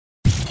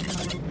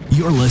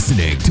You're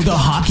listening to the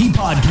Hockey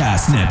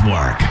Podcast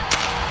Network.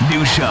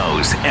 New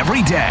shows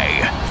every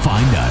day.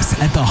 Find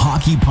us at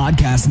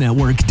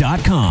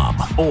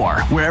thehockeypodcastnetwork.com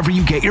or wherever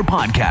you get your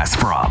podcasts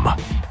from.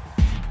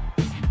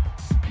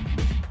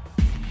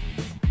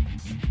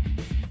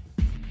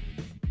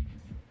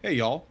 Hey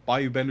y'all,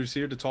 Bayou Benders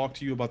here to talk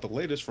to you about the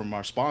latest from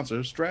our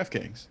sponsors,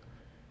 DraftKings.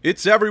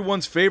 It's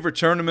everyone's favorite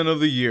tournament of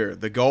the year.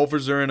 The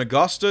golfers are in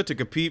Augusta to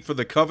compete for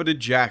the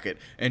coveted jacket,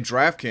 and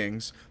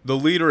DraftKings, the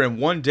leader in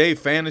one-day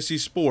fantasy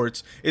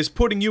sports, is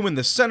putting you in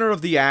the center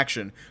of the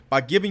action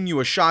by giving you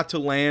a shot to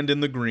land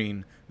in the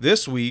green.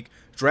 This week,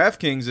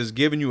 DraftKings is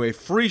giving you a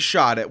free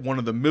shot at one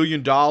of the $1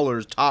 million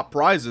top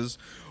prizes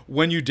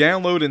when you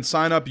download and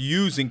sign up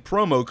using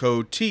promo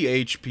code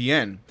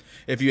THPN.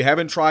 If you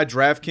haven't tried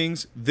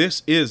DraftKings,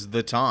 this is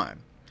the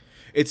time.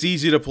 It's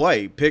easy to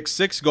play. Pick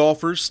 6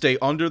 golfers, stay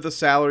under the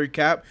salary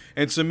cap,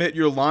 and submit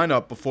your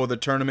lineup before the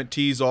tournament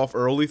tees off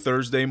early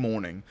Thursday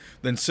morning.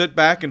 Then sit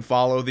back and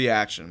follow the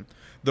action.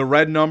 The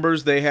red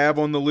numbers they have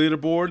on the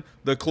leaderboard,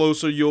 the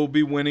closer you'll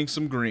be winning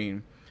some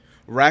green.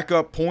 Rack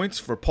up points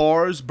for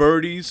pars,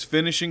 birdies,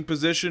 finishing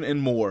position,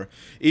 and more.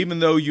 Even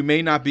though you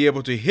may not be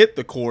able to hit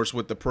the course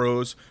with the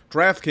pros,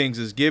 DraftKings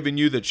is giving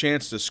you the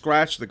chance to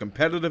scratch the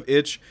competitive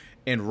itch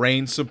and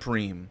reign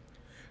supreme.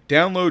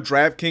 Download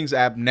DraftKings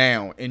app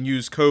now and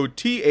use code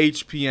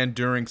THPN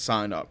during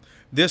sign-up.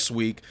 This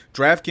week,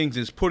 DraftKings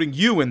is putting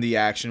you in the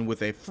action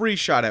with a free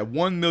shot at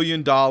 $1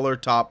 million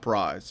top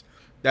prize.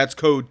 That's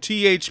code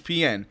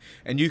THPN,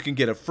 and you can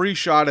get a free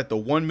shot at the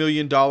 $1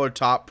 million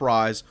top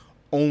prize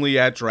only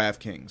at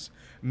DraftKings.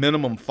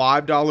 Minimum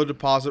 $5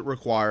 deposit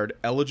required.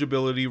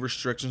 Eligibility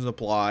restrictions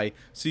apply.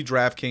 See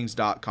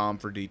DraftKings.com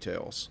for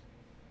details.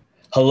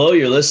 Hello,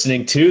 you're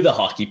listening to the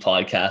Hockey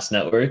Podcast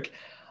Network.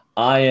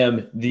 I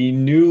am the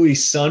newly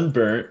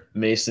sunburnt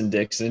Mason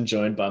Dixon,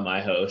 joined by my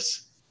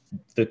host,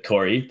 the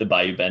Corey, the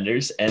Bayou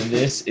Benders, and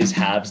this is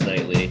Habs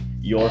Nightly,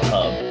 your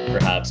hub for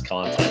Habs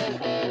content.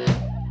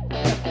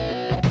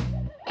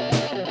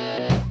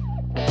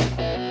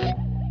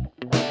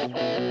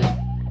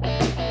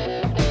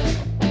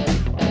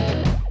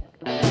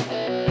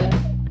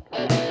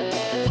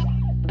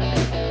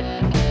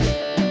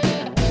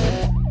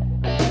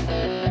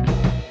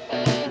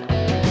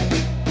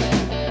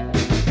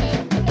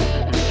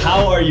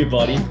 How are you,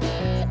 buddy?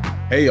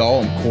 Hey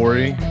y'all, I'm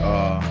Corey.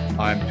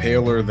 I'm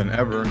paler than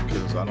ever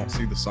because I don't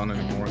see the sun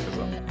anymore because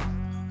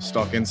I'm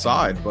stuck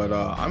inside, but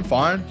I'm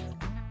fine.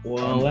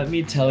 Well, let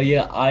me tell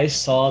you, I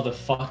saw the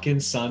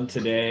fucking sun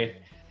today,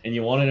 and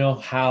you want to know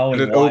how?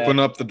 Did it open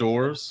up the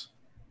doors?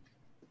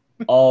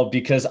 Oh,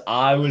 because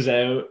I was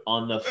out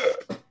on the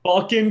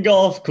fucking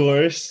golf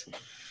course,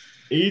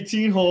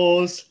 18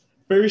 holes,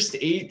 first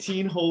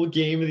 18-hole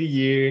game of the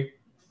year,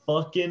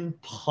 fucking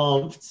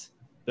pumped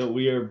that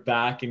we are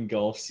back in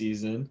golf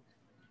season.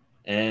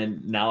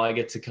 And now I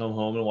get to come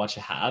home and watch a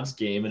Habs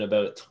game in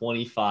about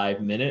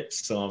 25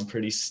 minutes. So I'm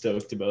pretty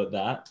stoked about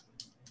that.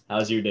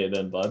 How's your day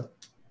been, bud?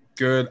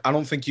 Good. I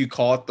don't think you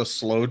caught the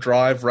slow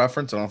drive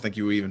reference. I don't think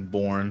you were even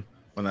born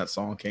when that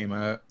song came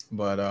out.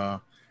 But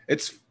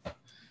it's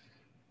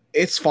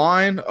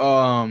fine.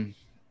 I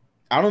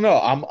don't know.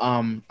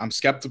 I'm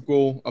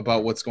skeptical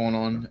about what's going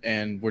on,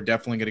 and we're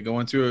definitely going to go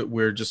into it.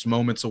 We're just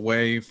moments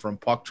away from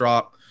puck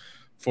drop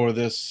for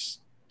this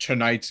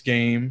tonight's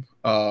game.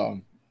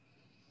 I'm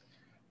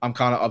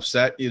kind of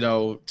upset,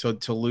 to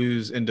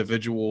lose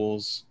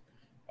individuals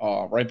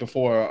right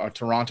before a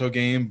Toronto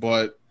game.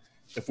 But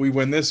if we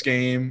win this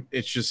game,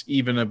 it's just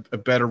even a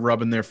better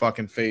rub in their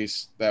fucking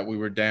face that we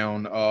were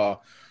down the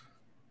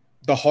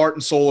heart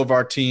and soul of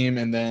our team,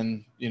 and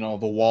then the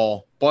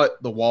wall.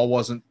 But the wall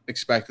wasn't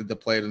expected to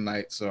play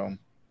tonight, so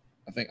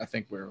I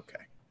think we're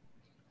okay.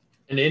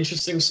 An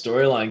interesting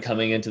storyline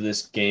coming into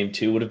this game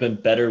too would have been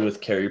better with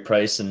Carey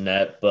Price and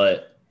net,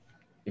 but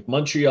if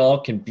Montreal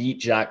can beat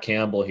Jack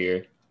Campbell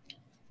here,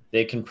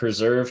 they can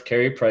preserve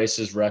Carey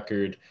Price's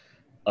record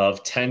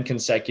of 10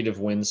 consecutive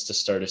wins to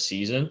start a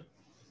season,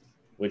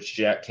 which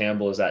Jack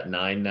Campbell is at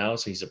 9 now,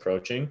 so he's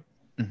approaching.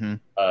 Mm-hmm.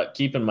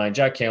 Keep in mind,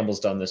 Jack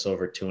Campbell's done this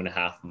over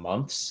 2.5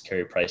 months.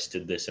 Carey Price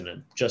did this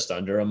in just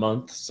under a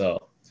month.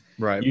 So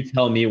right. You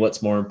tell me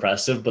what's more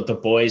impressive, but the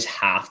boys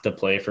have to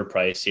play for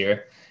Price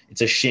here.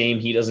 It's a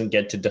shame he doesn't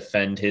get to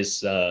defend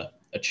his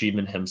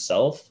achievement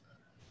himself,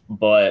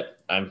 but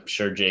I'm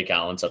sure Jake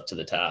Allen's up to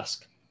the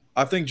task.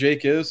 I think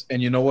Jake is, and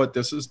you know what?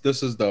 This is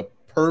the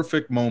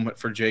perfect moment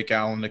for Jake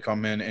Allen to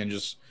come in and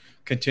just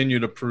continue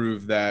to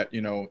prove that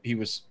he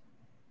was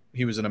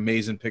an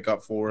amazing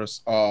pickup for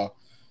us.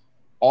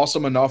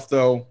 Awesome enough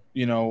though,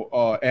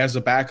 as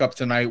a backup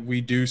tonight, we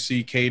do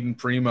see Caden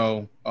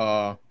Primo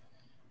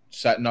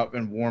setting up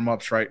in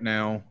warm-ups right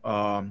now.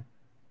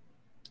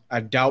 I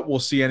doubt we'll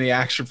see any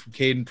action from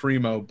Caden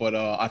Primo, but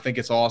I think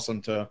it's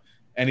awesome to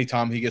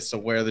anytime he gets to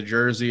wear the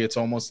jersey. It's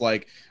almost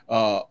like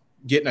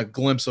getting a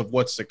glimpse of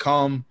what's to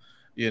come,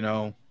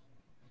 Excuse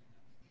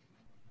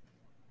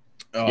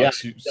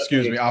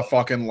me. I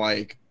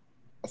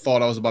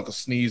thought I was about to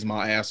sneeze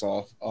my ass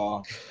off.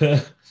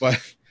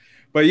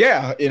 But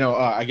yeah,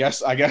 I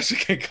guess it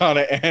can kind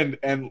of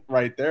end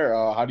right there.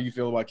 How do you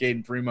feel about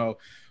Caden Primo?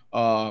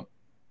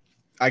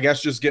 I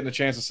guess just getting a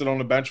chance to sit on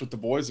the bench with the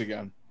boys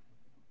again.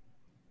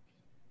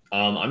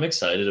 I'm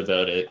excited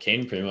about it.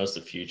 Kane Primo is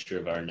the future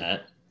of our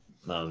net.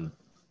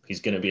 He's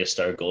going to be a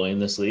star goalie in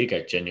this league.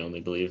 I genuinely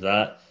believe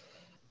that.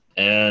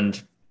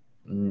 And,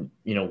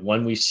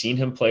 when we've seen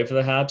him play for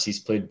the Habs, he's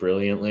played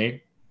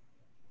brilliantly.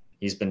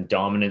 He's been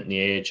dominant in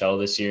the AHL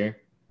this year,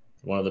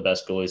 one of the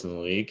best goalies in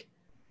the league,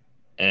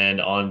 and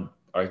on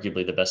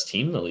arguably the best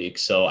team in the league.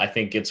 So I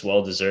think it's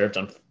well-deserved.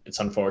 It's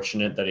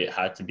unfortunate that it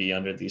had to be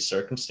under these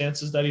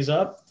circumstances that he's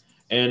up.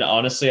 And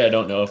honestly, I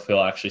don't know if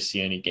he'll actually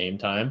see any game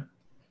time.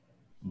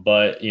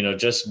 But,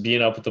 just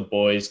being up with the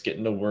boys,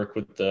 getting to work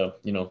with the,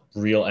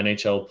 real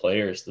NHL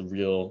players, the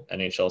real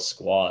NHL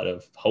squad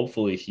of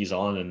hopefully he's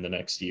on in the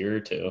next year or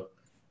two.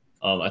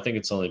 I think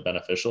it's only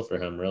beneficial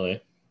for him,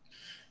 really.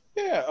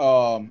 Yeah.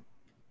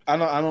 I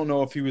don't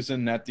know if he was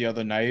in net the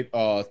other night.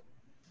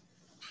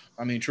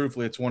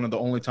 Truthfully, it's one of the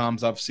only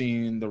times I've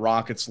seen the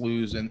Rockets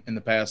lose in the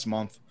past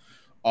month.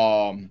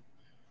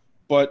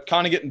 But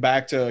kind of getting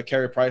back to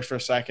Carey Price for a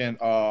second,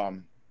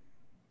 I'm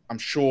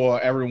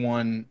sure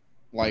everyone –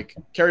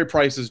 Carey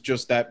Price is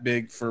just that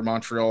big for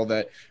Montreal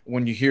that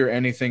when you hear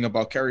anything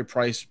about Carey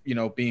Price,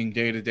 being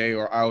day-to-day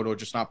or out or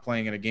just not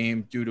playing in a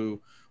game due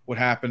to what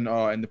happened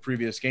in the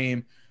previous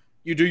game,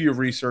 you do your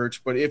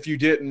research. But if you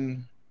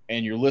didn't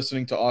and you're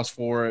listening to us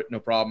for it, no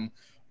problem.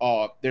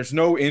 There's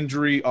no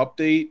injury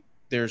update.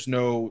 They're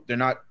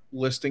not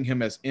listing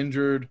him as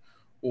injured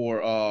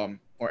or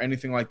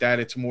anything like that.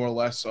 It's more or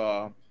less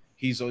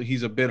he's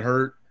a bit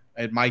hurt.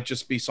 It might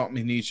just be something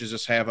he needs to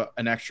just have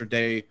an extra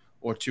day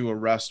or two a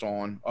rest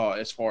on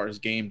as far as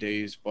game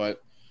days.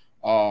 But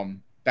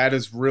that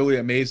is really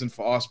amazing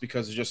for us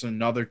because it's just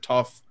another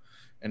tough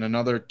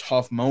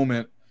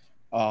moment.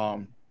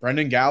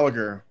 Brendan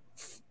Gallagher,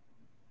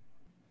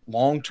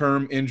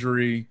 long-term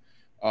injury.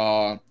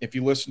 If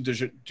you listen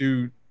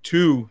to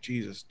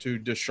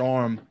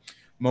Deschamps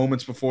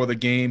moments before the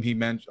game, he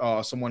meant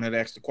someone had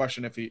asked the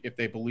question if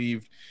they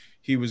believed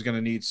he was going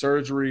to need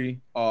surgery.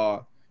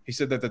 He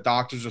said that the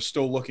doctors are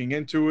still looking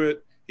into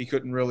it. He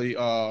couldn't really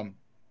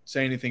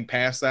say anything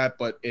past that,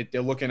 but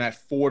they're looking at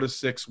 4 to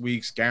 6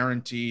 weeks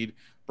guaranteed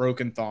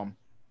broken thumb.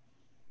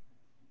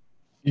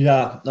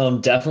 Yeah,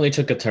 definitely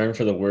took a turn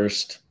for the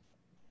worst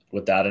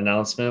with that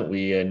announcement.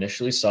 We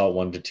initially saw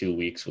 1 to 2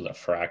 weeks with a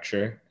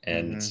fracture,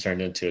 and it's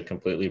turned into a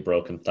completely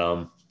broken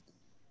thumb.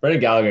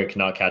 Brendan Gallagher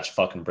cannot catch a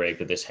fucking break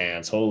with his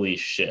hands. Holy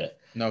shit.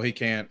 No, he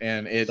can't.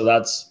 And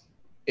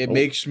it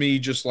makes me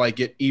just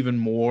get even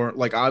more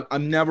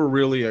I'm never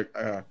really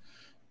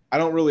I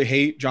don't really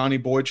hate Johnny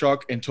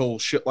Boychuk until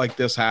shit like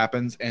this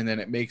happens, and then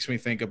it makes me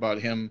think about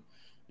him,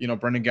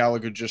 Brendan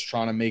Gallagher just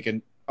trying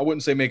to I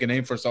wouldn't say make a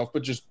name for himself,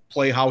 but just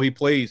play how he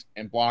plays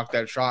and block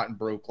that shot and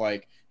broke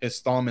his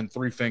thumb and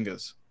 3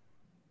 fingers.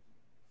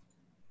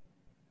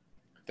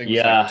 I think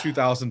it was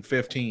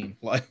 2015.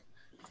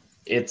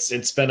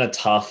 It's been a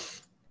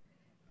tough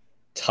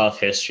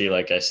history,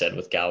 like I said,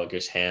 with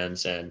Gallagher's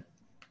hands, and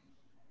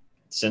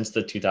since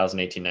the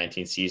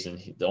 2018-19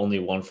 season, the only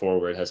one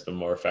forward has been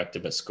more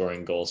effective at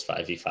scoring goals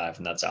 5v5,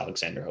 and that's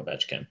Alexander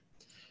Ovechkin.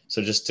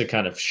 So just to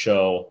kind of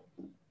show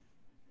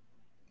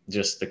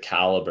just the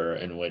caliber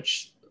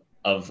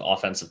of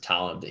offensive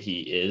talent that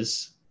he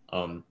is,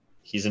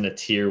 he's in a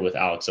tier with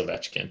Alex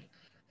Ovechkin.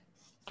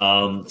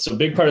 So a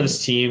big part of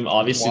this team,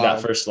 obviously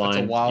that first line.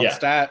 That's a wild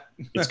stat.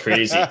 It's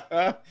crazy.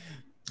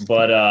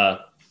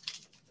 But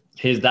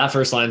that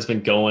first line's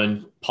been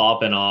going,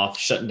 popping off,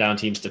 shutting down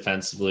teams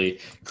defensively,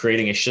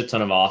 creating a shit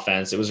ton of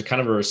offense. It was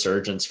kind of a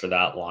resurgence for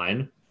that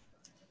line.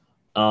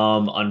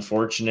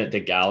 Unfortunate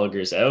that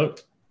Gallagher's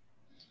out.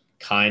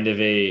 Kind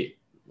of a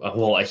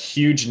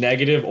huge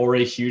negative or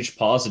a huge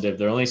positive.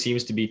 There only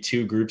seems to be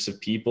 2 groups of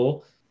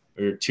people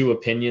or 2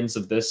 opinions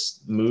of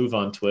this move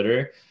on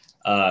Twitter.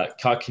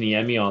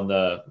 Kotkaniemi on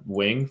the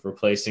wing,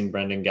 replacing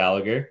Brendan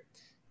Gallagher.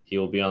 He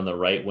will be on the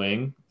right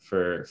wing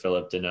for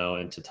Philip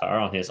Deneau and Tatar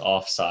on his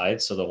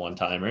offside, so the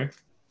one-timer.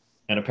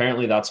 And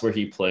apparently that's where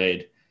he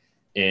played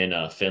in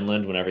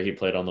Finland whenever he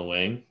played on the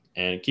wing.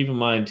 And keep in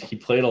mind, he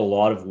played a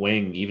lot of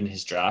wing, even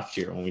his draft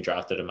year when we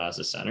drafted him as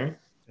a center.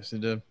 Yes, he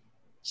did.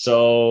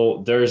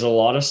 So there's a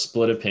lot of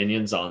split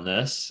opinions on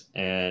this.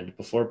 And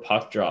before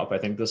puck drop, I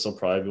think this will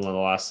probably be one of the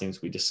last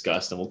things we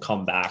discussed. And we'll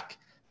come back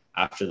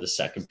after the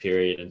second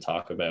period and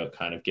talk about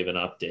kind of give an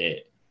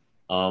update.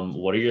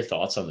 What are your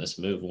thoughts on this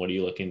move? And what are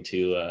you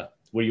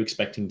what are you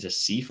expecting to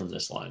see from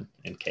this line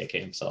and KK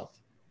himself?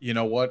 You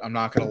know what? I'm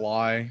not going to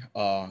lie.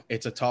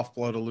 It's a tough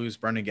blow to lose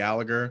Brendan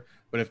Gallagher.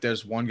 But if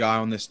there's one guy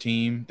on this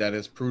team that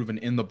has proven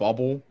in the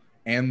bubble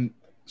and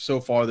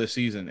so far this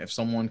season, if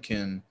someone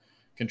can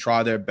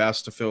try their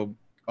best to fill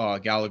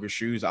Gallagher's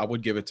shoes, I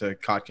would give it to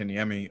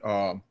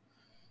Kotkaniemi.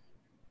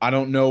 I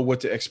don't know what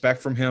to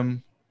expect from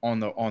him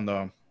on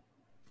the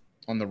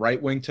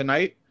right wing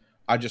tonight.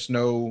 I just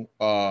know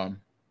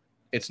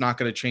it's not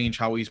going to change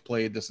how he's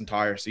played this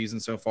entire season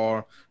so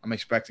far. I'm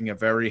expecting a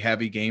very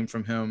heavy game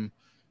from him.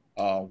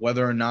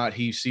 Whether or not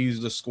he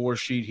sees the score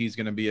sheet, he's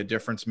going to be a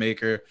difference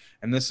maker,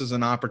 and this is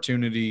an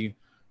opportunity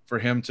for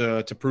him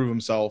to prove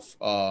himself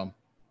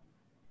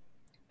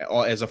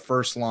as a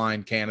first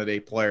line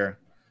candidate player.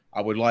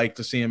 I would like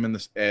to see him in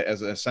this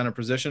as a center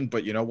position,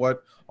 but you know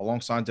what?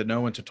 Alongside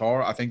Danault and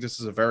Tatar, I think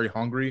this is a very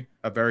hungry,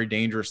 a very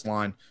dangerous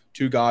line.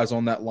 Two guys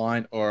on that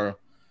line are,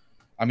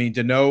 I mean,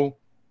 Danault,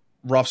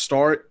 rough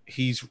start.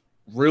 He's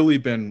really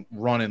been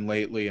running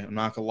lately. I'm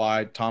not gonna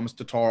lie. Thomas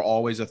Tatar,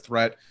 always a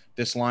threat.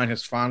 This line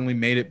has finally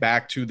made it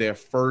back to their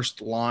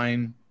first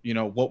line, you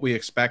know, what we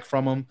expect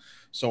from them.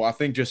 So I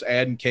think just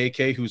adding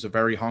KK, who's a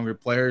very hungry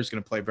player, is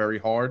going to play very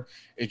hard.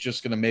 It's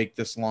just going to make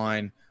this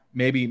line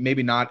maybe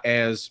not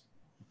as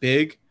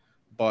big,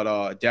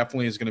 but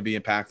definitely is going to be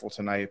impactful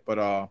tonight.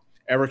 But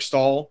Eric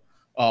Stahl,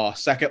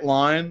 second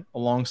line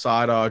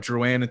alongside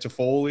Drouin and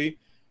Toffoli.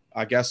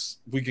 I guess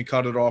we can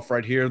cut it off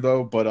right here,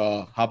 though. But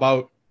how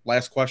about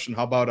last question?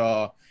 How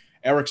about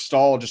Eric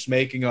Stahl just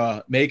making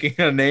a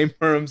name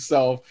for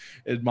himself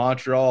in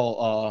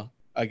Montreal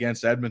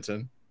against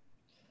Edmonton?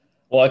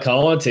 Well, I kind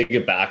of want to take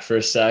it back for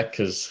a sec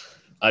because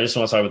I just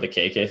want to talk about the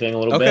KK thing a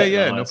little bit. Okay,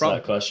 yeah, no problem.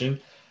 That question.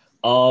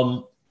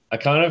 I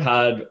kind of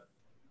had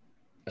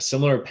a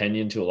similar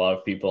opinion to a lot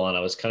of people, and I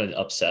was kind of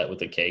upset with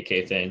the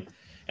KK thing.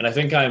 And I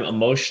think I'm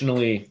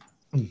emotionally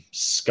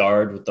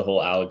scarred with the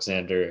whole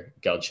Alexander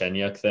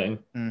Galchenyuk thing.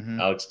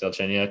 Mm-hmm. Alex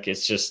Galchenyuk.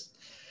 It's just,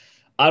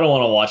 I don't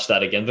want to watch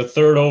that again. The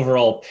third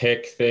overall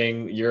pick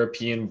thing,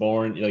 European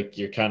born, like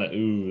you're kind of,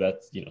 ooh,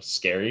 that's,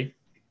 scary.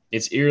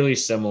 It's eerily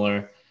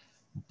similar.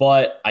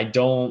 But I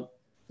don't,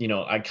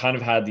 I kind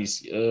of had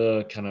these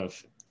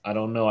I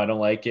don't know. I don't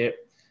like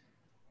it.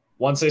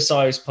 Once I saw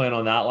he was playing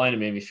on that line, it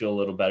made me feel a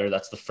little better.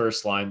 That's the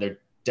first line. They're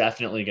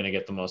definitely going to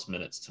get the most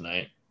minutes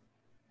tonight.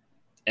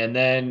 And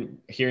then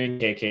hearing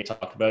KK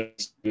talk about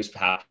it, he was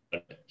happy.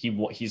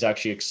 He's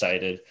actually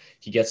excited.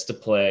 He gets to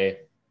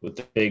play with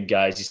the big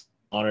guys. He's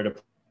honored to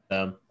play with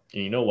them.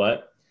 And you know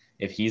what?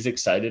 If he's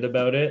excited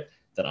about it,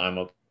 then I'm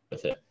okay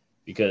with it.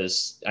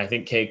 Because I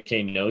think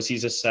KK knows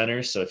he's a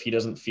center, so if he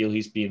doesn't feel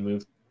he's being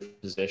moved to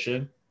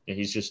position and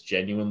he's just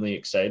genuinely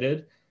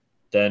excited,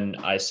 then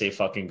I say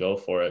fucking go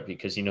for it.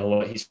 Because you know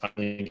what? He's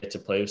finally going to get to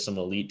play with some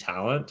elite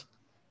talent.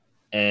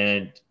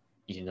 And,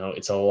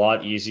 it's a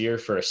lot easier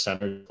for a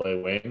center to play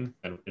wing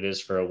than it is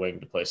for a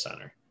wing to play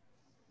center.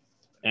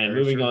 And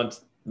moving on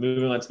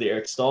to the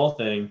Eric Stahl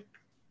thing.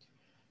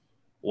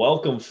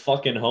 Welcome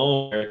fucking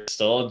home, Eric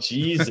Stahl.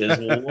 Jesus,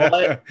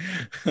 what?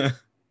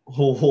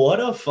 What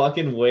a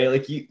fucking way.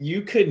 Like,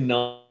 you could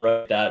not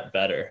write that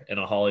better in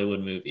a Hollywood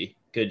movie,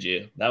 could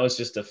you? That was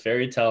just a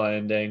fairy tale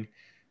ending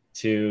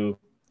to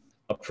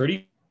a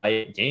pretty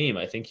tight game.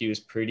 I think he was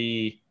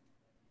pretty,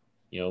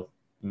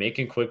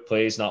 making quick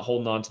plays, not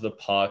holding on to the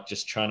puck,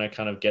 just trying to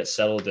kind of get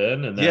settled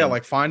in. And then,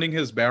 like finding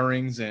his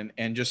bearings and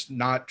just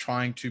not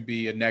trying to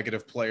be a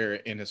negative player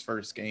in his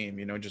first game.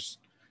 Just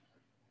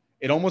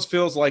it almost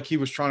feels like he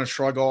was trying to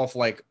shrug off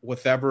like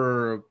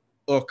whatever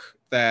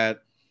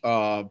that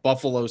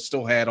Buffalo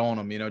still had on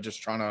him, just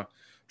trying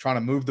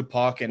to move the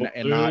puck and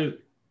not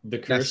the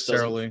curse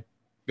necessarily.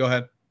 Go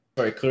ahead.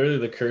 Sorry, clearly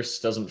the curse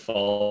doesn't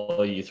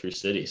follow you through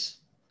cities.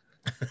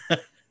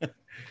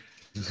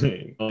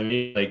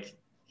 Like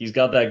he's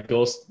got that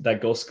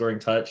goal scoring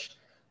touch,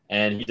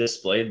 and he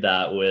displayed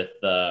that with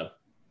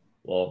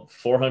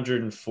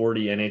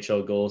 440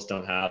 NHL goals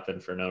don't happen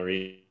for no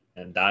reason,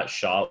 and that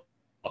shot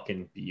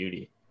fucking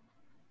beauty.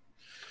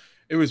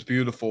 It was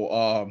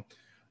beautiful.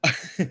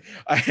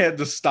 I had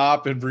to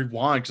stop and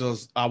rewind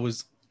because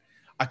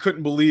I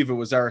couldn't believe it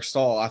was Eric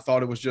Stahl. I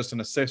thought it was just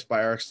an assist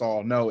by Eric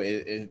Stahl. No,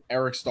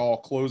 Eric Stahl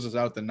closes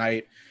out the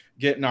night,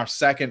 getting our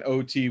second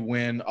OT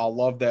win. I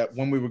love that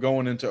when we were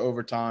going into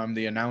overtime,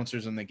 the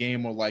announcers in the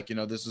game were like,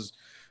 this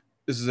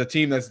is a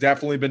team that's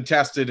definitely been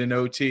tested in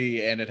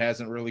OT and it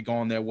hasn't really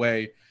gone their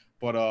way.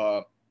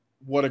 But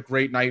what a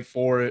great night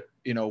for it.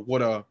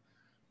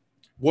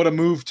 What a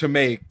move to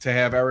make to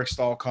have Eric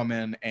Stahl come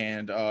in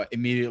and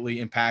immediately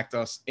impact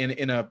us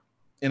in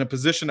a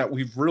position that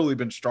we've really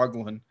been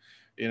struggling.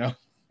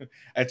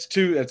 That's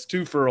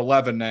 2 for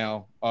 11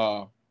 now.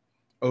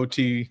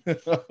 OT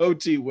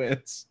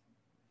wins.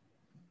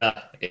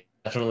 Yeah,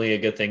 definitely a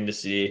good thing to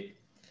see.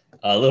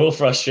 A little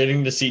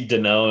frustrating to see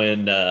Danault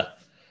and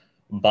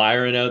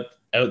Byron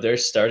out there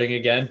starting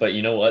again, but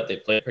you know what? They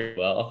played pretty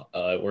well.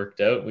 It worked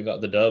out. We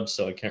got the dub,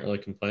 so I can't really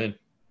complain.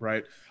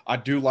 Right. I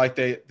do like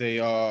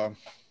I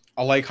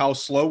like how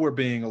slow we're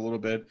being a little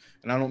bit,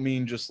 and I don't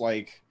mean just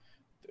like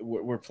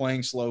we're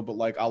playing slow, but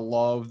like I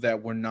love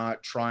that we're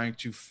not trying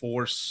to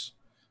force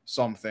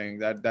something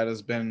that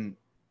has been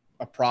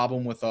a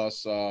problem with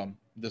us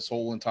this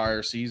whole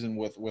entire season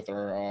with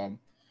our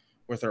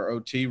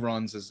OT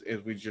runs is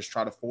we just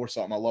try to force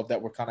something. I love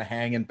that we're kind of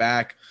hanging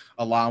back,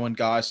 allowing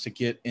guys to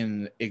get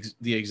in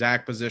the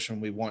exact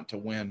position we want to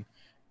win.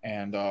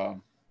 And 2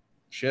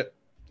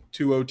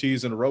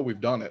 OTs in a row,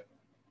 we've done it.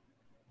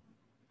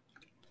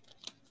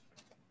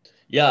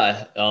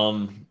 Yeah.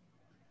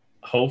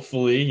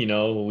 Hopefully,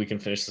 we can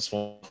finish this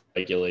one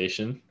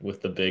regulation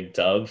with the big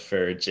dub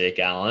for Jake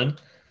Allen.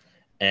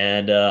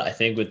 And I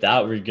think with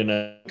that, we're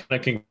gonna kind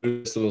of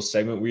conclude this little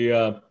segment. We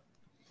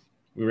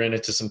ran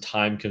into some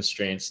time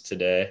constraints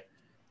today,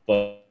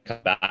 but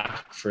come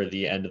back for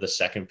the end of the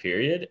second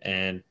period,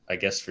 and I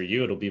guess for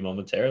you it'll be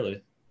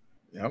momentarily.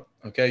 Yep.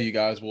 Okay, you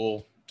guys.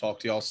 We'll talk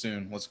to y'all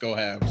soon. Let's go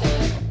Habs.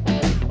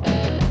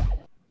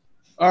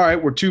 All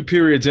right, we're 2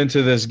 periods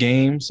into this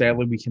game.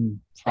 Sadly, we can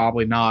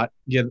probably not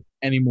get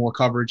any more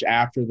coverage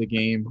after the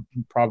game.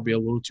 Probably be a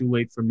little too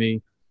late for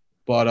me.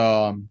 But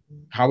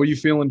how are you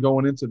feeling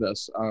going into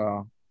this?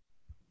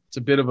 It's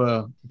a bit of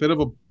a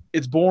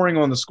it's boring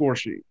on the score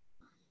sheet.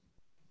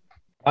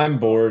 I'm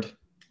bored.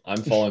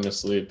 I'm falling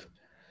asleep.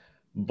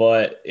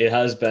 But it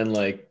has been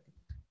like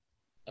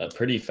a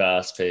pretty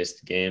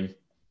fast-paced game.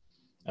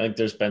 I think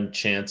there's been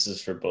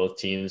chances for both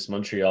teams.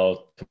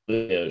 Montreal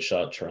completely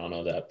outshot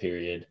Toronto that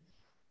period,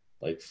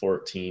 like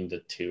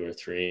 14-2 or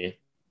 3.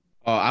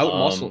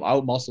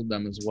 Out-muscled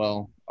them as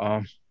well.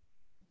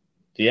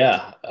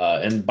 Yeah,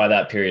 and by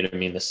that period, I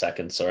mean the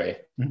second, sorry.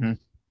 Mm-hmm.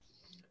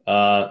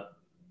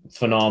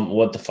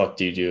 What the fuck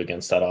do you do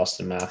against that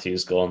Austin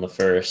Matthews goal in the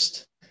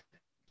first?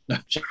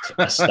 Just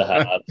mess the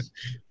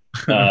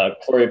Habs.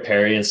 Corey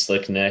Perry and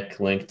Slick Nick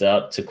linked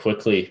up to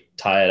quickly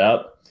tie it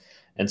up.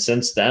 And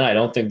since then, I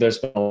don't think there's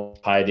been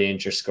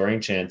high-danger scoring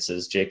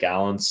chances. Jake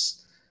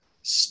Allen's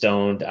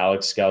stoned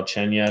Alex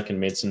Galchenyuk and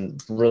made some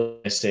really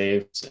nice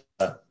saves.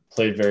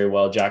 Played very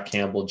well. Jack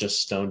Campbell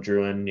just stoned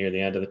Drouin near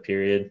the end of the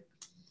period.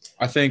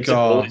 I think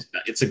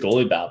it's a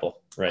goalie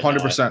battle right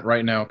 100%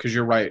 right now, because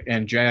you're right.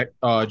 And Jake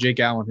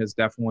Allen has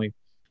definitely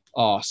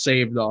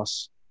saved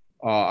us.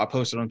 I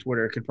posted on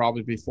Twitter. It could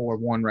probably be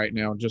 4-1 right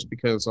now, just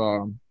because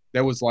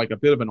there was like a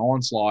bit of an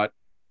onslaught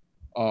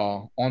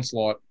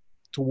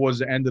towards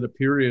the end of the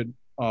period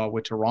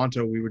with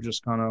Toronto. We were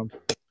just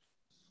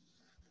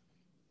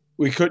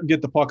we couldn't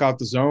get the puck out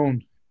the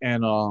zone,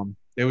 and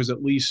there was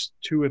at least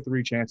 2 or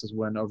 3 chances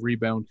when a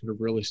rebound could have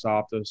really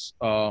stopped us.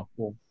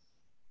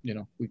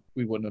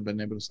 We wouldn't have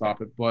been able to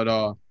stop it.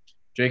 But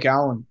Jake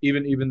Allen,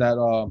 even that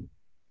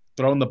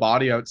throwing the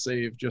body out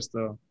save just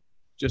to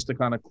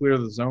kind of clear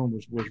the zone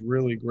was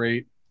really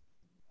great.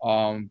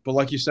 But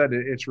like you said,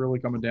 it's really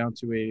coming down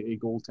to a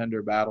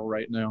goaltender battle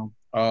right now.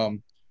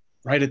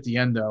 Right at the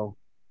end, though,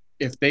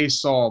 if they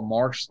saw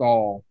Mark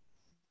Stahl,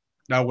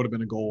 that would have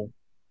been a goal.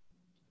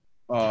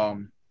 I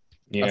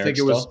think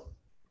it was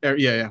 –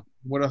 yeah.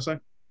 What did I say?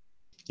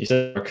 You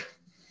said Mark.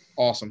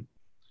 Awesome.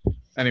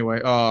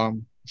 Anyway, but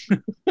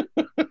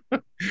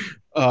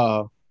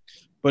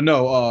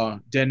no,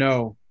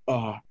 Dano,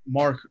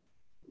 Mark.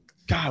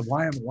 God,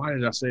 why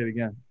did I say it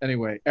again?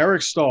 Anyway,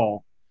 Eric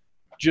Stahl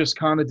just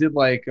kind of did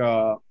like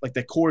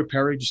that Corey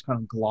Perry just kind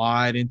of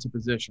glide into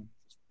position.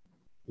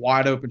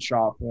 Wide open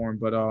shot for him,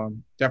 but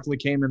definitely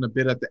came in a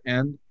bit at the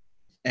end,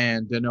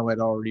 and Dano had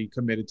already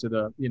committed to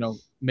the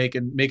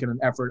making an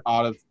effort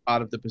out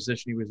of the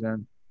position he was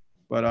in.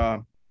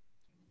 But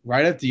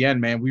right at the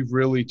end, man, we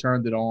really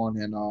turned it on,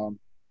 and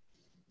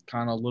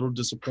kind of a little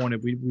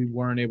disappointed we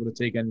weren't able to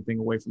take anything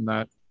away from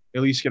that.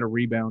 At least get a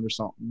rebound or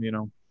something,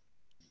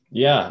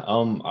 Yeah, I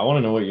want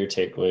to know what your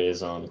takeaway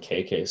is on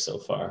KK so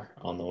far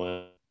on the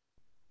win.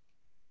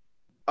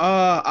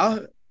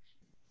 I'm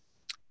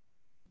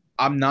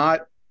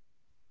not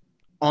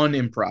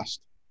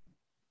unimpressed.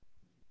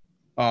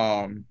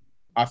 I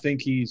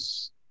think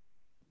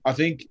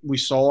we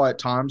saw at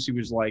times he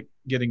was like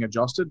getting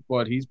adjusted,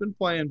 but he's been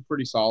playing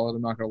pretty solid.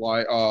 I'm not gonna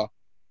lie.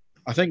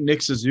 I think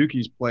Nick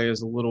Suzuki's play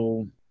is a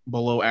little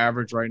below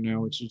average right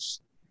now. It's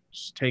just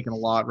taking a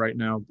lot right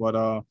now, but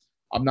I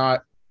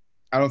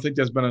don't think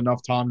there's been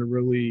enough time to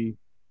really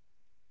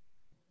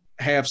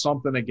have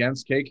something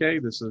against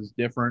KK. This is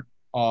different,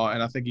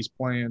 and I think he's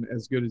playing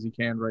as good as he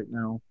can right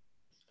now.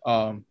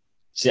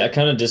 See, I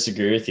kind of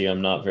disagree with you.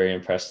 I'm not very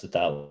impressed with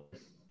that.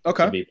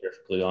 Okay. To be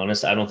perfectly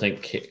honest, I don't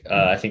think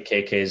I think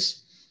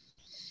KK's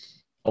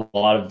a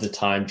lot of the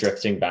time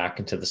drifting back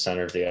into the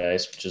center of the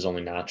ice, which is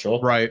only natural.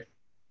 Right.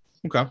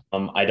 Okay.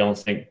 I don't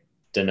think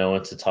Dano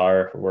and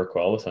Tatar work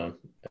well with him.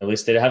 At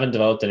least they haven't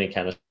developed any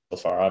chemistry so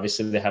far.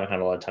 Obviously, they haven't had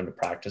a lot of time to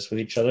practice with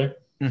each other.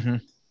 Mm-hmm.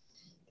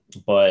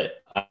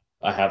 But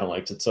I haven't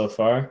liked it so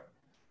far.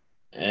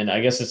 And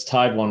I guess it's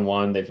tied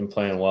 1-1. They've been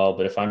playing well.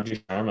 But if I'm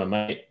Ducharme, I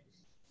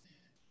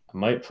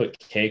might put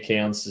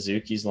KK on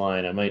Suzuki's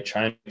line. I might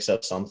try and mix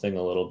up something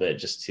a little bit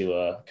just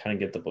to kind of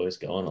get the boys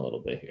going a little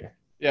bit here.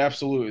 Yeah,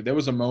 absolutely. There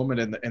was a moment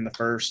in the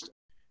first,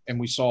 and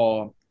we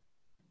saw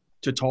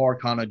Tatar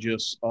kind of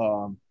just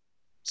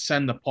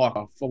send the puck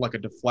off for like a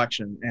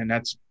deflection, and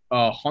that's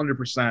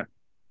 100%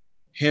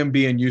 him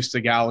being used to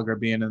Gallagher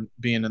being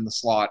in the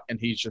slot, and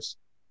he's just,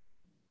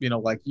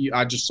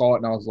 I just saw it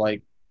and I was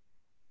like,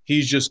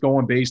 he's just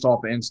going based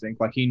off of instinct.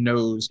 Like he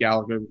knows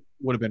Gallagher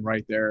would have been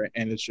right there,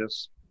 and it's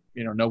just,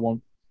 no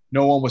one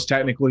was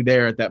technically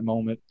there at that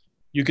moment.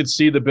 You could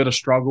see the bit of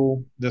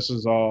struggle. This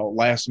is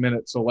last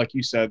minute, so like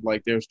you said,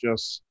 like there's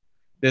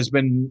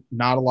been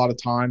not a lot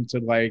of time to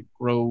like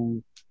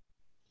grow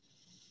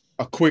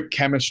a quick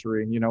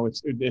chemistry.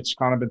 It's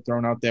kind of been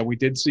thrown out there. We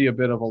did see a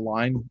bit of a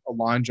line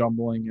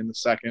jumbling in the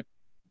second,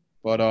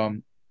 but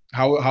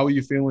How are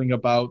you feeling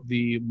about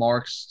the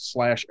Marks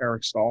 /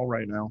 Eric Stahl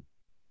right now?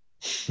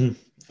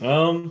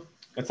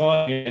 I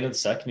thought in the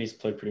second he's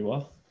played pretty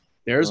well.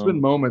 There's been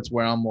moments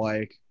where I'm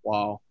like,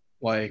 wow,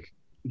 like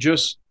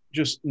just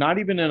not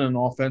even in an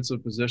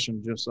offensive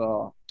position, just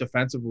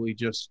defensively,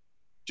 just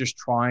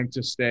trying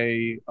to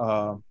stay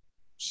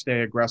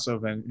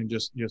aggressive and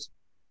just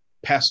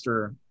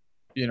pester,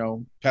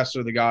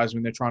 pester the guys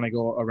when they're trying to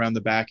go around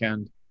the back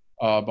end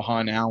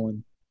behind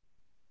Allen.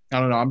 I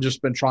don't know. I'm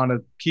just been trying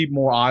to keep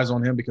more eyes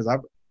on him because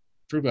I've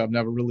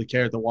never really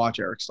cared to watch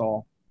Eric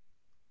Stahl,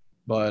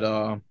 but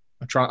I'm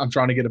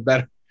trying to get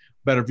a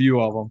better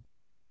view of him.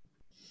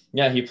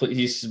 Yeah,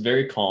 he's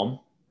very calm.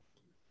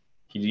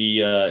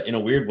 He in a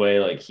weird way,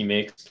 like he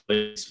makes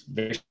plays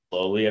very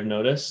slowly, I've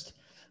noticed,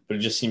 but it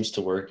just seems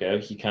to work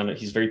out.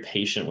 He's very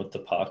patient with the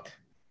puck.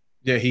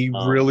 Yeah, he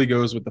really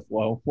goes with the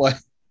flow.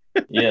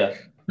 Yeah.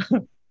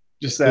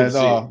 Just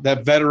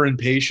that veteran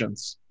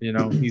patience,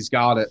 he's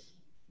got it.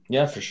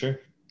 Yeah, for sure.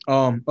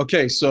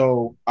 Okay,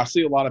 so I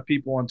see a lot of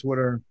people on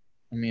Twitter.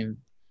 I mean,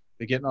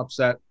 they're getting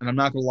upset, and I'm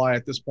not gonna lie.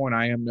 At this point,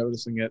 I am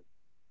noticing it.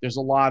 There's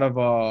a lot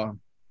of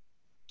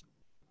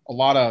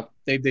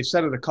they've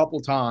said it a couple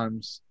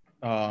times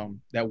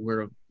that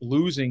we're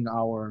losing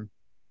our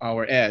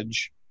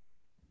edge,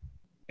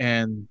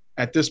 and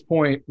at this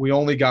point, we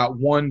only got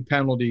one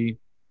penalty.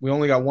 We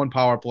only got one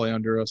power play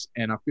under us,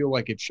 and I feel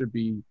like it should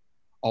be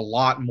a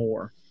lot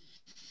more.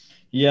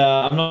 Yeah,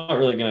 I'm not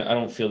really I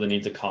don't feel the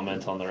need to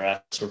comment on the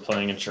refs. We're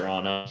playing in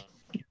Toronto.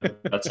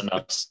 That's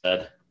enough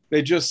said.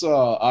 They just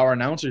our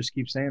announcers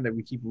keep saying that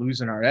we keep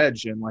losing our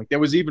edge, and like there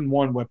was even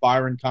one where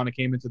Byron kind of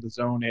came into the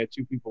zone. They had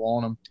two people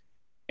on him,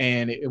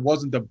 and it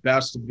wasn't the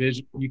best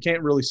vision. You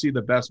can't really see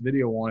the best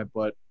video on it,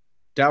 but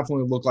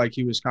definitely looked like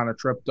he was kind of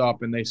tripped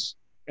up. And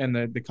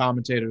the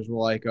commentators were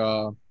like,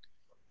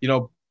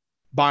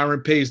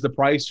 Byron pays the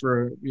price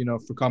for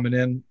coming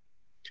in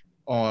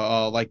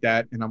like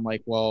that, and I'm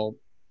like, well,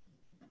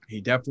 he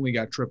definitely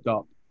got tripped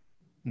up.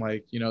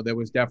 Like, there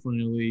was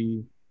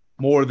definitely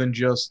more than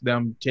just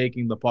them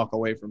taking the puck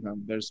away from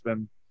him. There's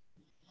been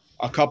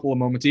a couple of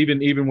moments,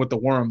 even with the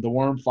worm. The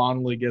worm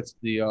finally gets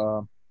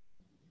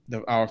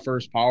our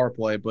first power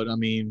play, but I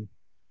mean,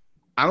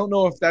 I don't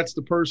know if that's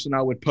the person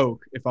I would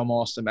poke if I'm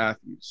Austin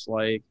Matthews.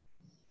 Like,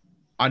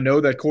 I know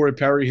that Corey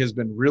Perry has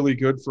been really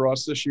good for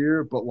us this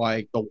year, but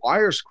like the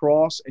wires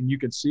cross, and you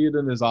could see it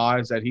in his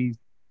eyes that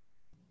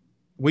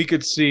we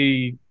could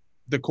see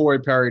the Corey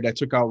Perry that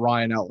took out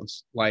Ryan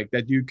Ellis. Like,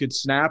 that dude could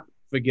snap,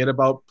 forget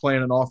about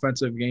playing an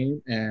offensive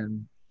game,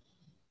 and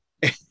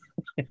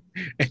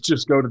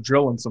just go to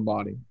drilling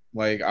somebody.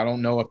 Like, I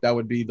don't know if that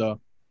would be the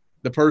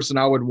person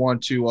I would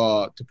want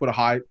to put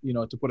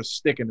to put a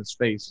stick in his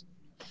face.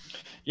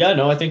 Yeah,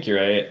 no, I think you're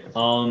right.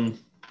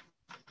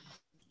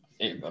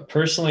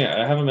 Personally,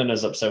 I haven't been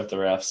as upset with the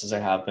refs as I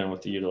have been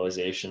with the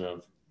utilization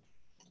of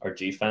our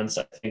defense.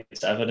 I think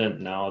it's evident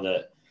now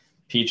that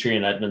Petrie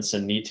and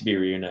Edmondson need to be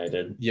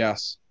reunited.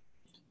 Yes.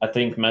 I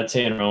think Mete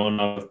and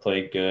Romanov have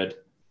played good.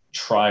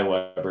 Try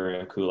Weber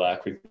and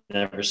Kulak. We've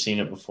never seen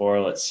it before.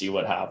 Let's see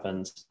what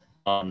happens.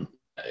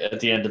 At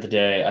the end of the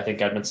day, I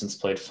think Edmondson's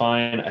played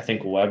fine. I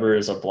think Weber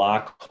is a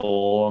black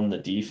hole on the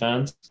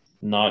defense,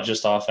 not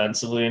just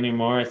offensively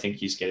anymore. I think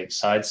he's getting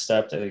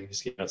sidestepped. I think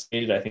he's getting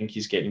outskated. I think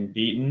he's getting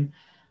beaten.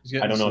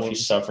 I don't know if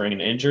he's suffering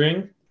an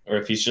injury or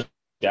if he's just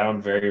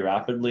down very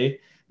rapidly,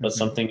 but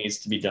something needs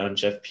to be done.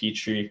 Jeff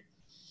Petrie,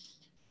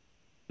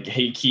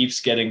 he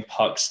keeps getting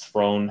pucks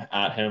thrown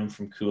at him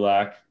from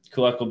Kulak.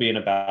 Kulak will be in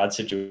a bad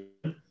situation.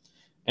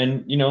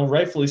 And,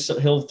 rightfully so,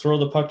 he'll throw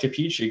the puck to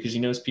Petrie because he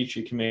knows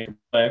Petrie can make a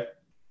play.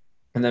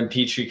 And then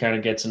Petrie kind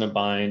of gets in a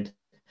bind,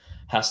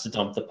 has to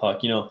dump the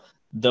puck.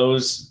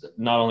 Those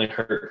not only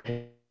hurt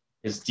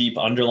his deep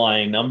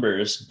underlying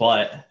numbers,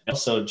 but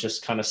also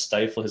just kind of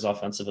stifle his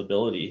offensive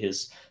ability,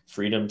 his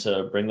freedom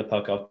to bring the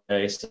puck up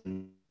ice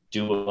and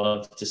do what I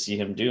love to see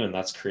him do, and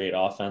that's create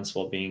offense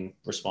while being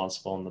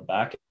responsible in the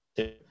back.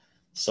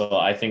 So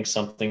I think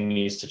something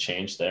needs to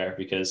change there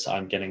because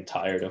I'm getting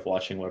tired of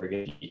watching Weber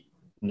get beat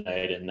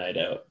night in, night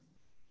out.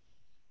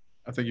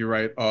 I think you're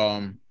right.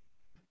 I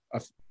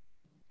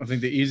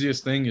think the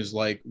easiest thing is,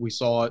 like, we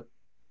saw it,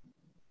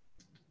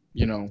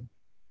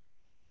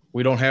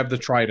 we don't have the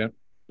Trident.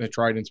 The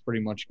Trident's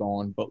pretty much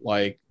gone, but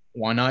like,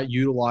 why not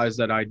utilize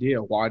that idea?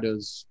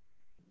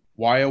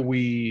 Why are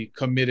we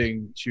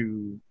committing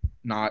to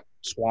not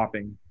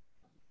swapping?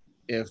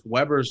 If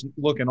Weber's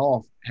looking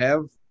off,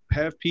 have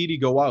Petey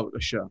go out a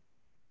shift.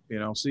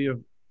 See if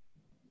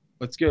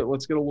let's get a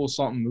little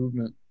something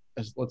movement.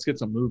 Let's get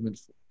some movement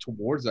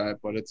towards that.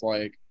 But it's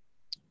like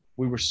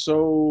we were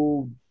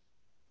so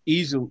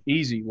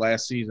easy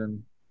last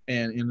season,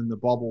 and in the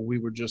bubble we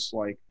were just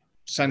like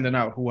sending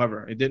out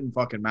whoever. It didn't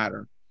fucking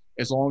matter.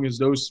 As long as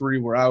those three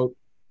were out,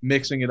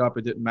 mixing it up,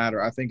 it didn't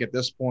matter. I think at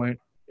this point,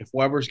 if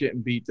Weber's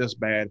getting beat this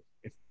bad,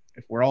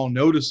 if we're all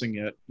noticing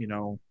it,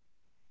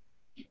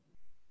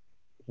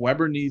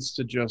 Weber needs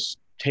to just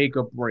take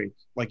a break.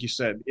 Like you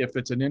said, if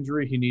it's an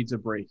injury, he needs a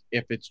break.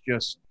 If it's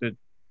just the,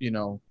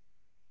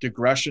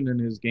 digression in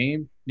his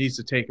game, needs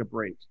to take a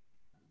break.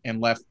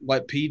 and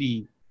let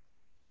Petey,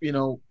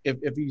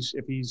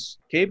 if he's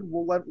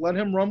capable, let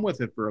him run with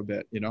it for a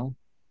bit.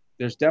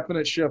 There's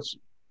definite shifts,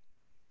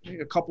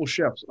 a couple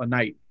shifts a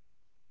night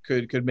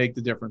could make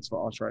the difference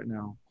for us right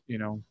now.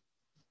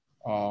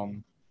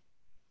 Um,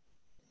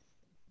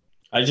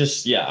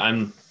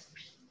 I'm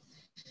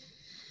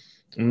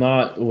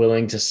not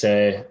willing to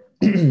say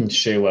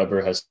Shea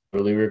Weber has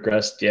really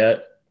regressed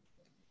yet,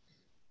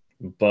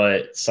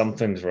 but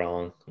something's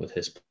wrong with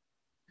his,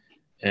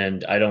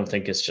 and I don't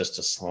think it's just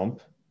a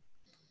slump.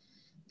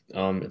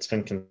 It's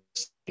been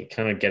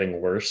kind of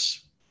getting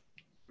worse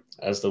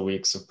as the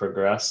weeks have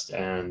progressed,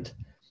 and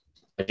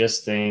I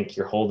just think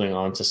you're holding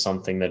on to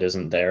something that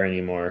isn't there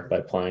anymore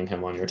by playing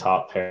him on your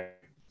top pair.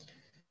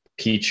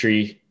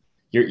 Petrie,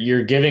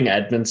 you're giving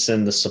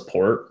Edmondson the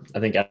support. I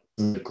think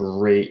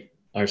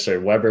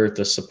Weber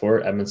the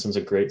support. Edmondson's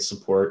a great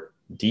support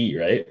D,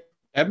 right?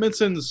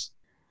 Edmondson's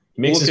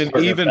Makes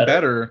looking even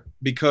better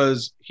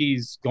because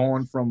he's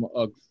gone from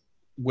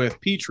with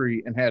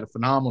Petrie and had a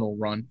phenomenal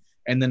run,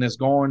 and then is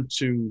going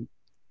to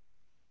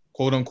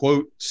quote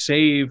unquote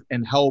save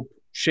and help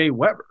Shea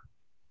Weber.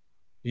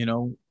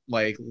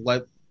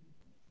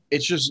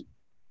 It's just,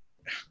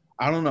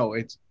 I don't know.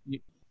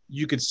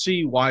 You could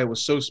see why it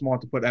was so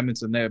smart to put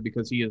Edmondson there,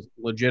 because he is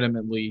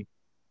legitimately,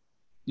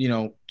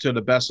 to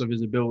the best of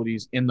his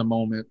abilities in the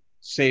moment,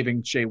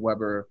 saving Shea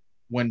Weber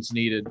when it's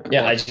needed.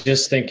 Yeah, I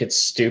just think it's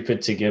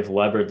stupid to give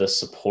Weber the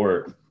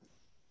support,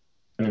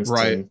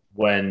 right,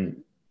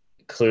 when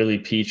clearly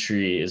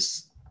Petrie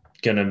is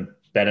going to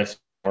benefit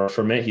more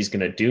from it. He's going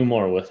to do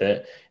more with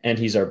it, and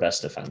he's our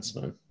best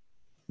defenseman.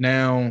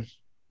 Now,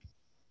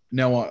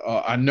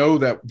 I know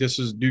that this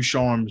is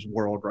Ducharme's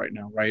world right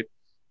now, right?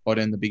 But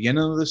in the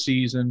beginning of the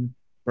season,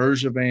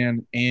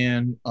 Bergevin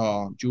and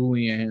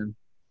Julien,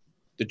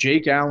 the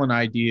Jake Allen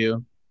idea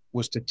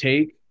was to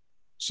take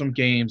some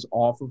games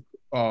off of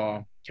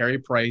Carey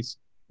Price,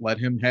 let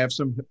him have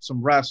some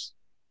rest,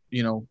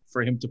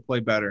 for him to play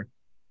better.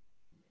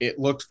 It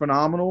looked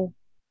phenomenal.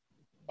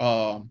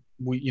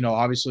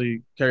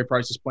 Obviously Carey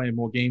Price is playing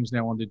more games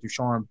now under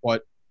Ducharme,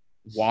 but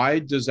why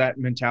does that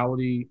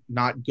mentality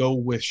not go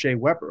with Shea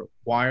Weber?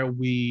 Why are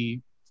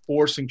we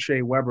forcing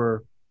Shea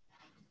Weber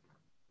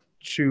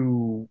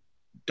to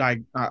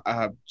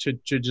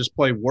just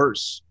play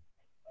worse?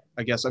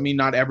 I guess. I mean,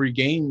 not every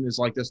game is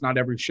like this. Not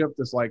every shift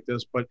is like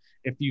this. But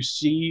if you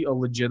see a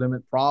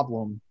legitimate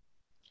problem,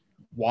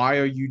 why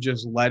are you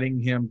just letting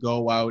him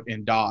go out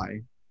and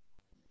die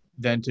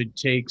than to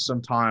take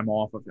some time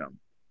off of him?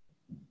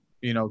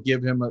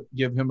 Give him a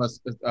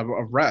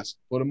rest.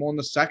 Put him on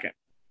the second.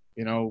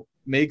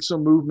 Make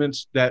some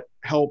movements that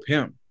help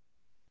him.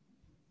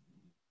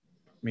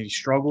 I mean, he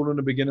struggled in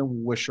the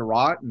beginning with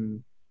Sherratt,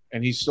 and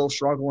he's still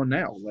struggling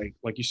now.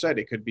 Like you said,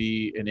 it could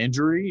be an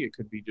injury. It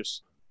could be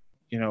just,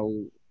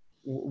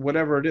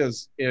 whatever it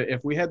is.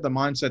 If we had the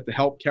mindset to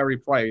help Carey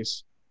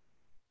Price,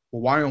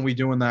 well, why aren't we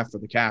doing that for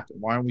the captain?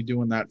 Why aren't we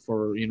doing that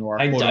for, our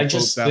I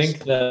just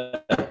think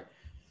that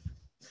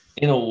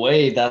in a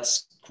way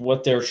that's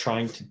what they're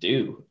trying to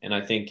do. And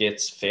I think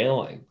it's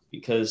failing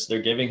because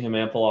they're giving him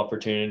ample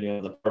opportunity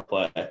on the power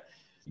play,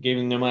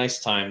 giving him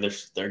ice time.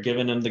 They're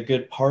giving him the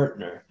good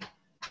partner.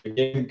 They're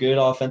giving good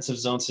offensive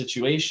zone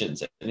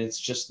situations, and it's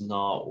just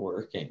not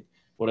working.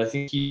 What I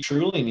think he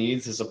truly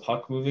needs is a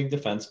puck-moving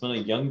defenseman,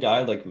 a young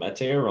guy like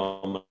Mete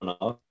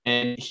Romanov,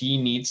 and he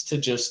needs to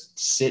just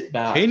sit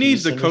back. He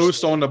needs to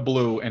coast on the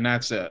blue, and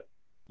that's it.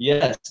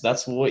 Yes,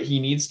 that's what he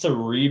needs to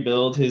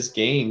rebuild his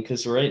game,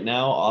 because right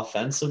now,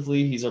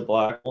 offensively, he's a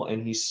black hole,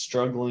 and he's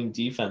struggling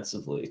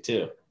defensively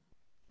too.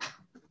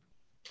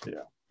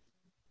 Yeah.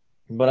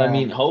 But I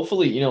mean,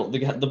 hopefully,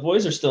 the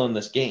boys are still in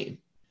this game.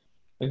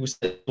 Like we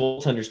said,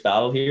 goaltender's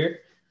battle here.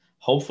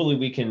 Hopefully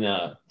we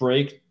can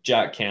break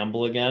Jack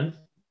Campbell again.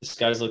 This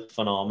guy's looked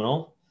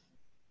phenomenal.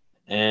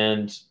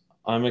 And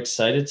I'm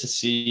excited to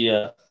see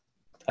I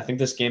think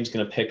this game's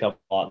going to pick up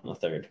a lot in the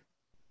third.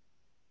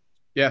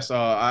 Yes,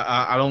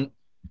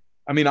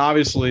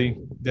 obviously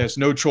there's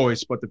no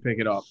choice but to pick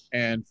it up.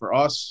 And for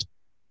us,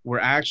 we're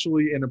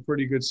actually in a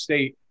pretty good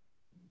state.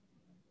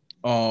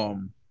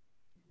 Like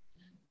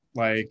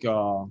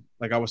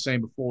I was saying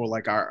before,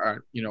 like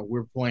our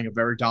we're playing a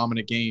very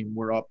dominant game.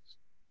 We're up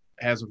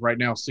as of right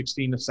now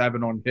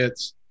 16-7 on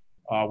hits.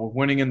 We're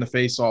winning in the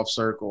face-off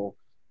circle.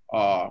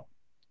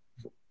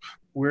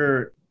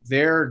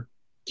 Their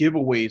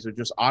giveaways are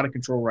just out of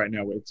control right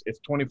now. It's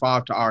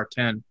 25 to our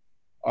 10.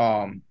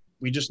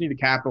 We just need to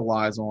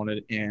capitalize on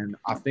it, and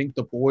I think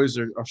the boys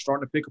are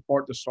starting to pick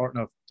apart. They're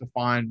starting to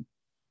find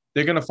 –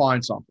 they're going to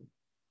find something.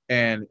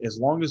 And as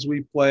long as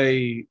we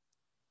play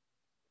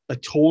a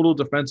total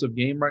defensive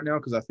game right now,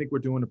 because I think we're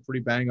doing a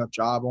pretty bang-up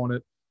job on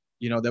it.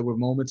 There were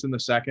moments in the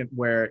second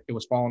where it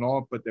was falling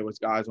off, but there was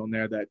guys on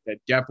there that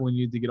definitely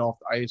needed to get off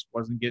the ice,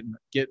 wasn't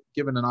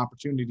given an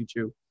opportunity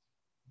to.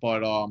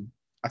 But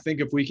I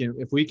think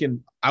if we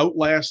can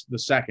outlast the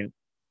second,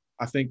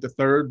 I think the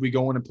third we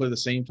go in and play the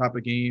same type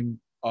of game.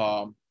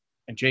 And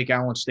Jake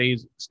Allen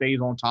stays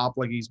on top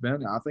like he's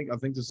been. I think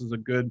this is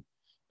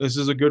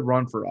a good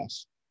run for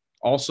us.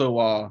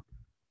 Also,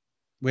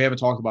 we haven't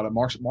talked about it.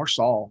 Marc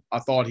Staal, I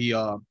thought it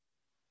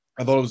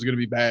was going to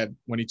be bad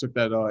when he took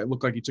that. It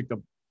looked like he took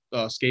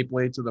the skate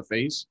blade to the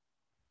face.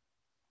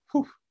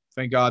 Whew,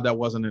 thank God that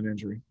wasn't an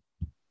injury.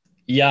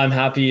 Yeah, I'm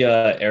happy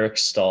Eric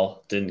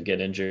Staal didn't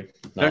get injured.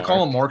 Did I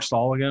call him Marc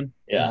Staal again?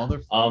 Yeah.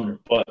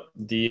 But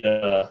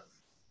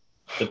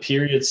the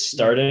period's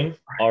starting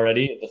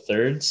already, the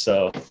third.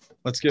 So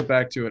let's get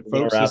back to it, we're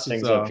folks. gonna wrap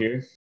things up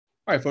here.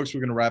 All right, folks, we're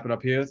going to wrap it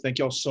up here. Thank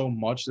y'all so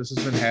much. This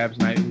has been Habs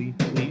Nightly.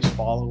 Please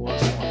follow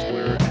us on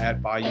Twitter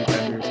at Bayou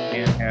Benders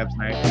and Habs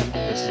Nightly.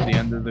 This is the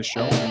end of the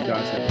show. You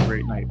guys have a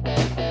great night.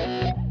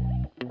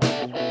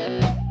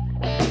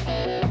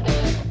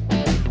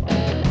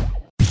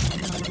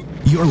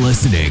 You're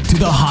listening to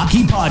the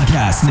Hockey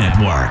Podcast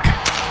Network.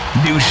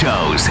 New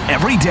shows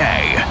every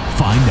day.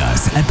 Find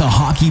us at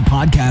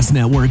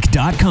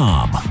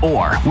thehockeypodcastnetwork.com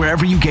or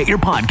wherever you get your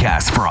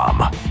podcasts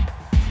from.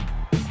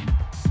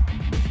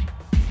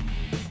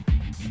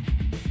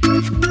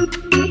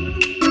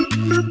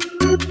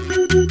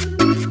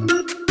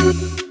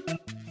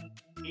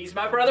 He's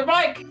my brother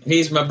Mike.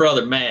 He's my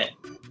brother Matt.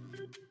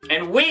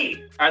 And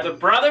we are the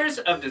Brothers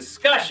of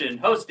Discussion,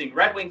 hosting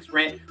Red Wings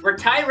Rant, where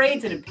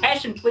tirades and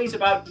impassioned pleas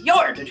about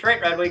your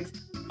Detroit Red Wings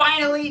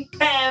finally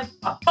have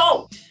a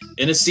home.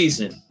 In a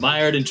season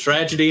mired in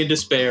tragedy and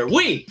despair,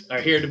 we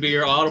are here to be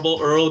your audible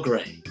Earl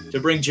Grey, to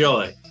bring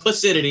joy,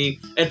 placidity,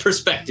 and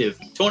perspective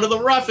to one of the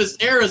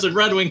roughest eras in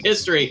Red Wing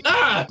history.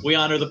 We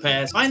honor the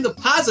past, find the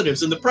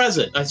positives in the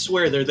present. I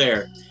swear they're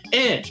there.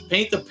 And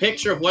paint the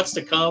picture of what's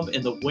to come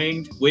in the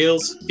Winged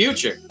Wheels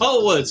future.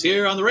 Paul Woods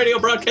here on the radio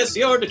broadcast,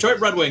 your Detroit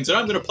Red Wings, and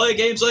I'm going to play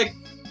games like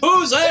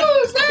Who's That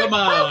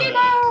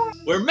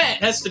Pokemon? Where Matt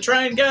has to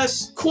try and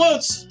guess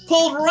quotes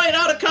pulled right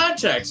out of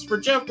context for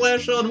Jeff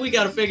Blashill, and we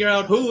got to figure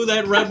out who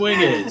that Red Wing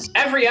is.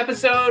 Every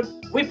episode,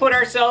 we put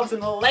ourselves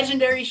in the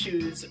legendary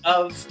shoes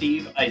of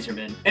Steve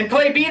Yzerman and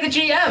play Be the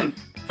GM,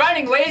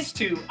 finding ways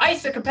to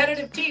ice a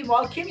competitive team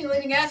while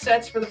accumulating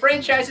assets for the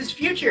franchise's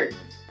future.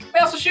 We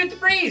also shoot the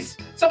breeze.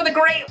 Some of the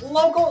great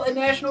local and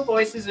national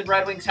voices in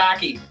Red Wings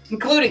hockey,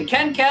 including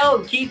Ken Kell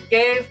and Keith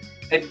Gave,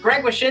 and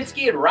Greg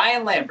Wyshynski and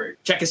Ryan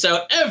Lambert. Check us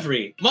out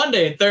every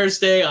Monday and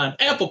Thursday on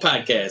Apple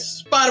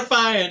Podcasts,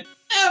 Spotify, and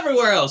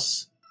everywhere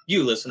else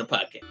you listen to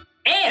podcasts.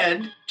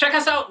 And check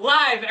us out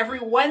live every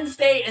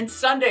Wednesday and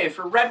Sunday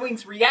for Red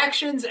Wings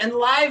reactions and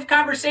live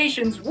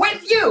conversations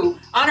with you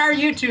on our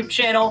YouTube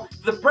channel,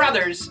 The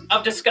Brothers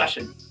of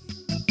Discussion.